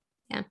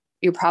 Yeah.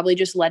 You're probably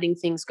just letting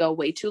things go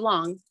way too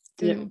long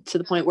to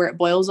the point where it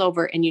boils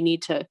over, and you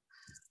need to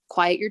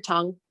quiet your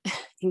tongue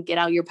and get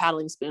out your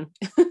paddling spoon.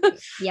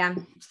 Yeah.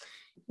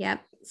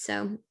 Yep.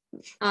 So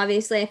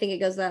obviously I think it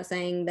goes without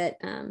saying that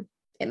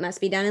it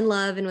must be done in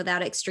love and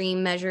without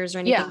extreme measures or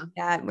anything like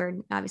that. We're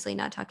obviously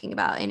not talking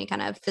about any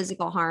kind of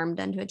physical harm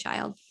done to a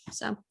child.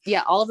 So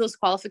all of those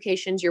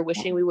qualifications you're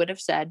wishing we would have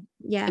said.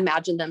 Yeah.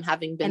 Imagine them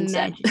having been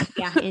said.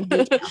 Yeah. In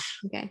detail.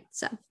 Okay.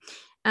 So,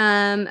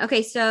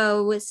 okay.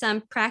 So with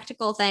some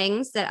practical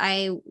things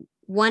that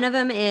one of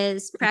them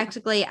is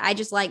practically, I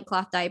just like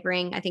cloth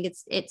diapering. I think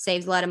it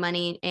saves a lot of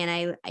money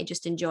and I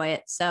just enjoy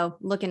it. So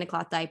look into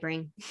cloth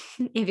diapering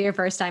if you're a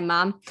first time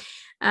mom.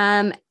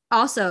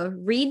 Also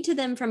read to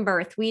them from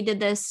birth. We did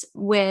this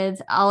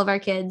with all of our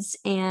kids,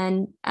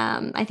 and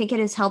I think it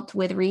has helped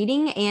with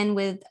reading and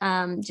with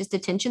just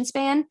attention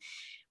span.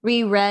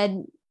 We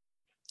read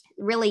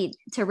really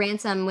to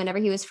Ransom whenever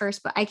he was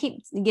first, but I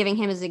keep giving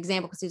him as an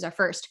example because he was our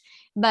first.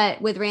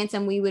 But with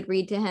Ransom, we would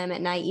read to him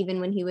at night, even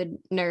when he would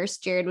nurse.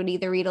 Jared would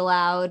either read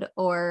aloud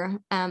or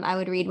I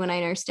would read when I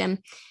nursed him,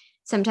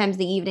 sometimes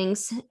the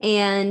evenings.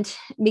 And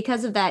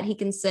because of that, he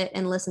can sit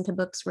and listen to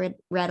books read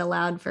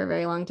aloud for a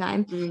very long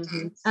time.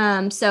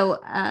 Mm-hmm. So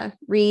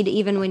read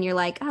even when you're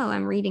like, oh,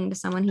 I'm reading to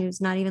someone who's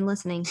not even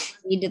listening.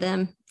 Read to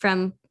them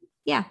from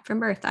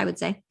birth, I would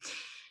say.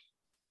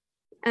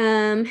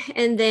 And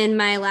then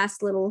my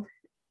last little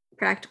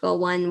practical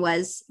one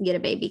was get a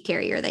baby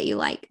carrier that you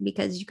like,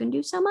 because you can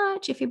do so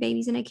much if your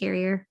baby's in a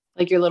carrier.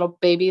 Like your little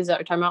baby, is that what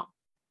you're talking about?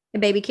 A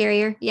baby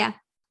carrier. Yeah.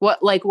 What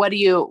do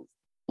you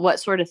What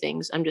sort of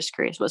things? I'm just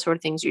curious. What sort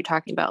of things are you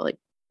talking about? Like,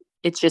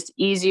 it's just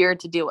easier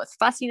to deal with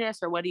fussiness,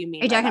 or what do you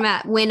mean? Are you talking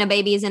about when a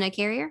baby is in a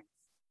carrier?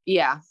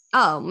 Yeah.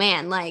 Oh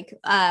man, like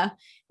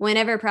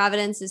whenever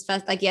Providence is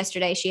like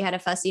yesterday, she had a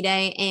fussy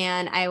day,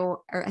 and I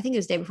think it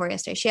was the day before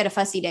yesterday, she had a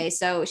fussy day.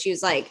 So she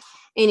was like,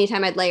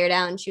 anytime I'd lay her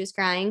down, she was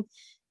crying.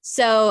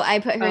 So I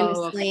put her in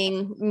the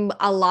sling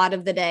a lot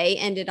of the day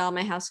and did all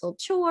my household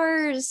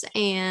chores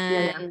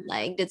and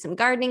like did some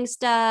gardening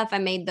stuff. I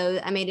made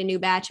a new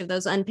batch of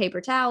those unpaper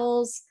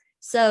towels,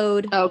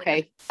 sewed.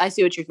 Okay. I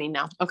see what you mean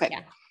now. Okay.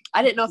 Yeah.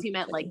 I didn't know if you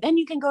meant like, then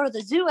you can go to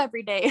the zoo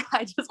every day.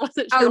 I just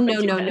wasn't sure.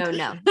 Oh,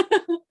 no.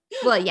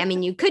 Well, yeah, I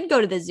mean, you could go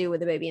to the zoo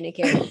with a baby in a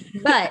carrier,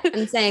 but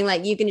I'm saying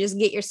like you can just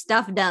get your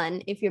stuff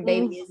done if your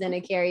baby is in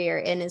a carrier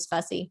and is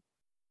fussy.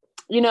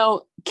 You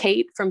know,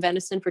 Kate from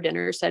Venison for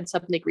Dinner said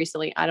something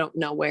recently. I don't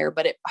know where,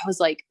 but I was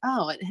like,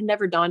 oh, it had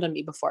never dawned on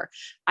me before.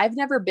 I've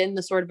never been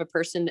the sort of a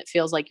person that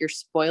feels like you're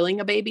spoiling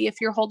a baby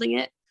if you're holding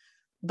it.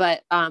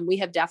 But we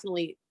have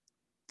definitely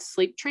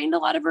sleep trained a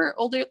lot of our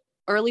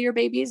earlier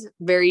babies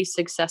very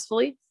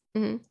successfully.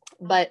 Mm-hmm.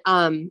 But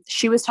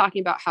she was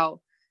talking about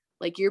how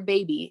like your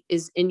baby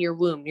is in your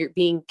womb, you're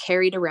being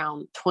carried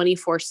around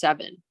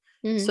 24/7.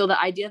 Mm-hmm. So the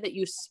idea that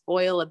you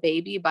spoil a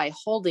baby by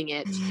holding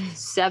it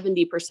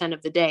 70%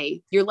 of the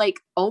day, you're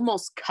like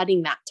almost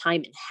cutting that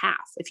time in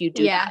half if you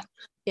do that.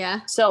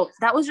 Yeah. So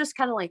that was just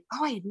kind of like,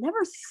 oh, I had never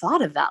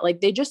thought of that.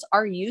 Like they just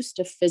are used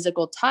to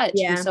physical touch.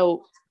 Yeah. And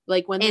so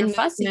like when they're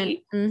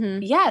fussy,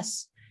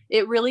 yes,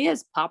 it really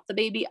is pop the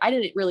baby. I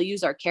didn't really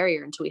use our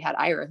carrier until we had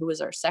Ira, who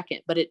was our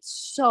second, but it's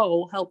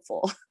so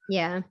helpful.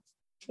 Yeah.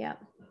 Yeah.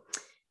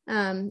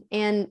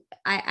 And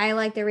I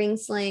like the ring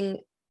sling.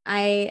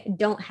 I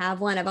don't have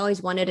one. I've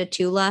always wanted a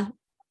Tula.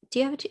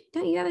 Don't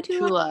you have a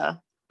Tula?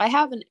 Tula. I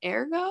have an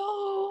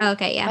Ergo.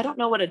 Okay. Yeah. I don't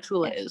know what a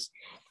Tula is.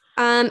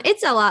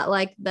 It's a lot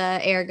like the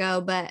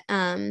Ergo, but,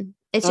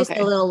 it's just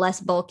a little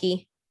less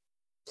bulky.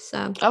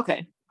 So,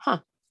 okay. Huh.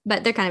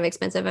 But they're kind of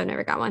expensive. I've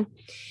never got one,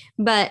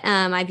 but,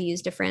 I've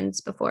used a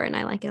friend's before and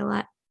I like it a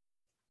lot.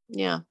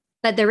 Yeah.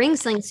 But the ring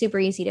sling's super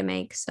easy to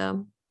make.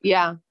 So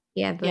yeah.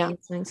 Yeah.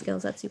 But sling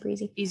skills, that's super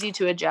easy. Easy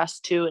to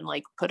adjust to and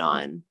like put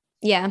on.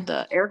 Yeah.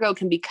 The Ergo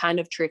can be kind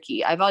of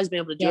tricky. I've always been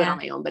able to do it on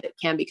my own, but it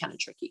can be kind of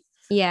tricky.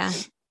 Yeah.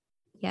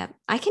 Yeah.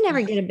 I can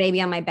never get a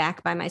baby on my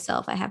back by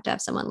myself. I have to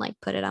have someone like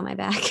put it on my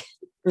back.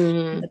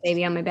 The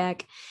baby on my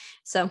back.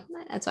 So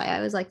that's why I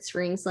always like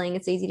ring sling.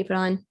 It's easy to put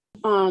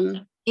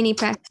on. Any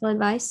practical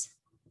advice?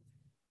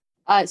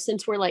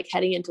 Since we're like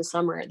heading into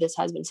summer, this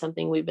has been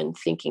something we've been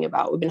thinking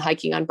about. We've been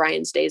hiking on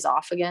Brian's days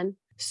off again.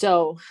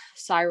 So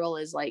Cyril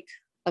is like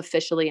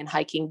officially in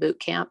hiking boot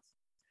camp.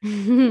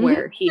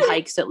 Where he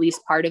hikes at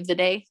least part of the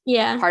day.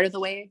 Yeah. Part of the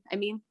way, I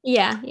mean.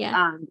 Yeah.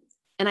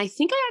 And I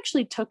think I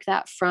actually took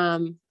that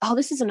from,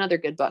 this is another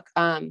good book,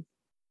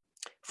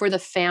 For the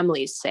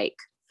Family's Sake.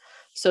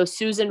 So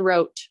Susan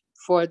wrote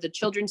For the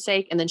Children's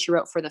Sake, and then she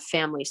wrote For the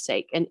Family's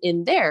Sake. And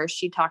in there,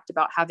 she talked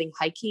about having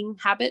hiking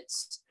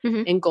habits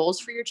and goals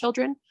for your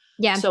children.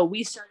 Yeah. So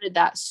we started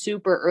that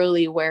super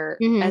early where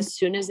as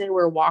soon as they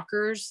were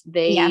walkers,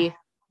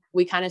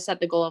 we kind of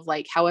set the goal of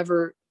like,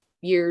 however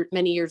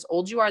many years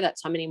old you are,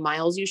 that's how many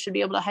miles you should be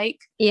able to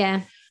hike.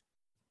 Yeah.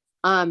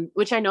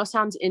 Which I know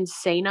sounds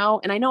insano.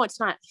 And I know it's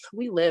not,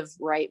 we live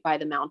right by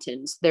the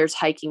mountains. There's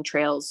hiking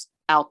trails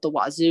out the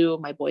wazoo.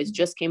 My boys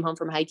just came home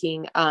from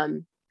hiking.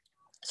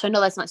 So I know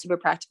that's not super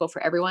practical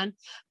for everyone,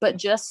 but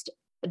just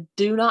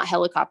do not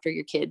helicopter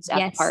your kids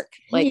at the park.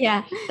 Like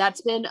that's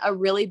been a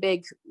really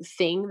big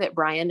thing that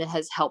Brian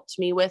has helped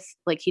me with.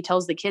 Like he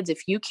tells the kids,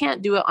 if you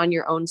can't do it on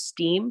your own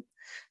steam,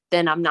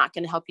 then I'm not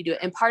going to help you do it.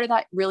 And part of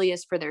that really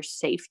is for their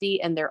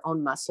safety and their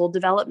own muscle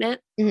development.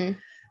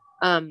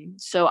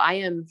 So I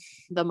am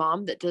the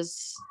mom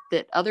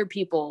that other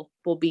people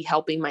will be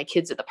helping my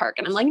kids at the park.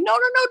 And I'm like, no,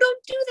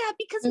 don't do that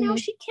because now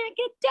she can't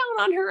get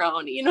down on her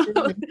own, you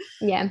know?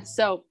 Yeah.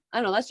 So I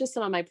don't know. That's just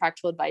some of my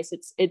practical advice.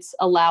 It's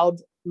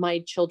allowed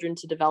my children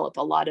to develop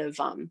a lot of,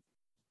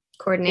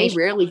 coordination.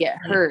 They rarely get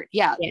hurt.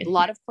 Yeah. A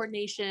lot of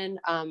coordination,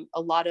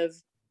 a lot of,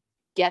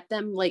 get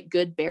them like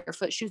good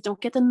barefoot shoes.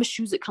 Don't get them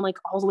shoes that come like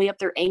all the way up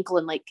their ankle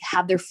and like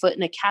have their foot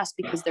in a cast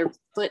because their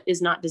foot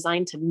is not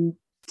designed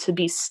to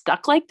be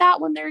stuck like that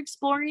when they're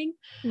exploring.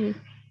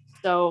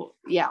 So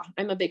yeah,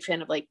 I'm a big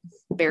fan of like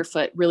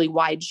barefoot, really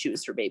wide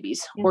shoes for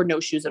babies or no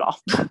shoes at all.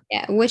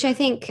 Yeah. Which I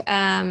think,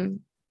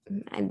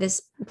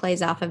 this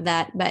plays off of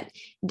that, but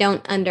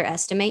don't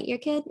underestimate your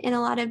kid in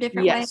a lot of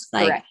different ways.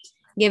 Like correct.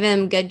 Give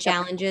them good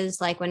challenges,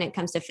 like when it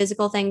comes to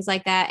physical things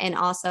like that. And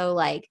also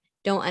like,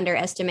 don't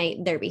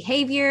underestimate their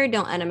behavior.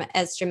 Don't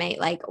underestimate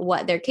like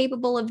what they're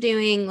capable of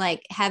doing,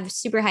 like have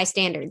super high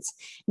standards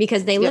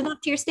because they live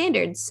up to your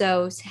standards.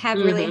 So have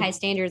really high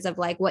standards of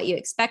like what you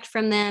expect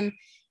from them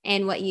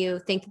and what you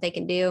think that they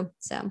can do.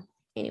 So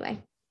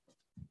anyway,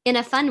 in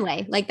a fun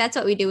way, like that's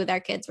what we do with our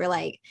kids. We're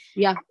like,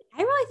 I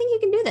really think you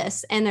can do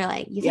this. And they're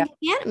like, you think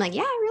you can? I'm like,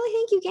 yeah, I really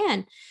think you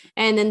can.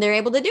 And then they're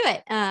able to do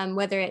it.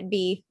 Whether it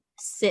be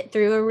sit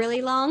through a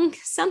really long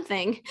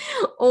something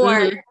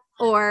or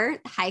or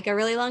hike a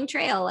really long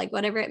trail, like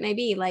whatever it may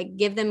be. Like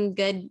give them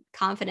good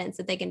confidence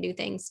that they can do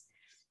things.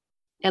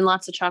 And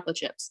lots of chocolate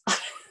chips.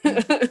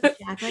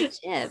 Chocolate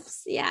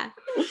chips. Yeah.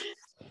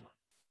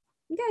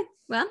 Okay.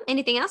 Well,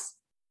 anything else?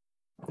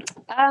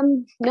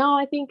 No,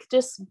 I think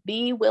just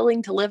be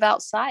willing to live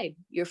outside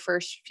your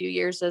first few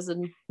years as a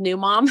new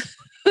mom.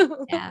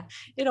 Yeah.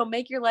 It'll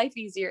make your life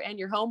easier and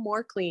your home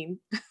more clean.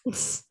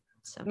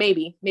 So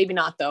maybe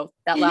not though.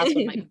 That last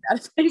one might be bad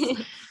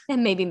advice. That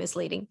may be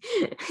misleading.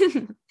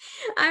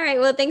 All right.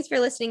 Well, thanks for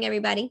listening,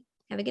 everybody.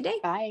 Have a good day.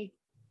 Bye.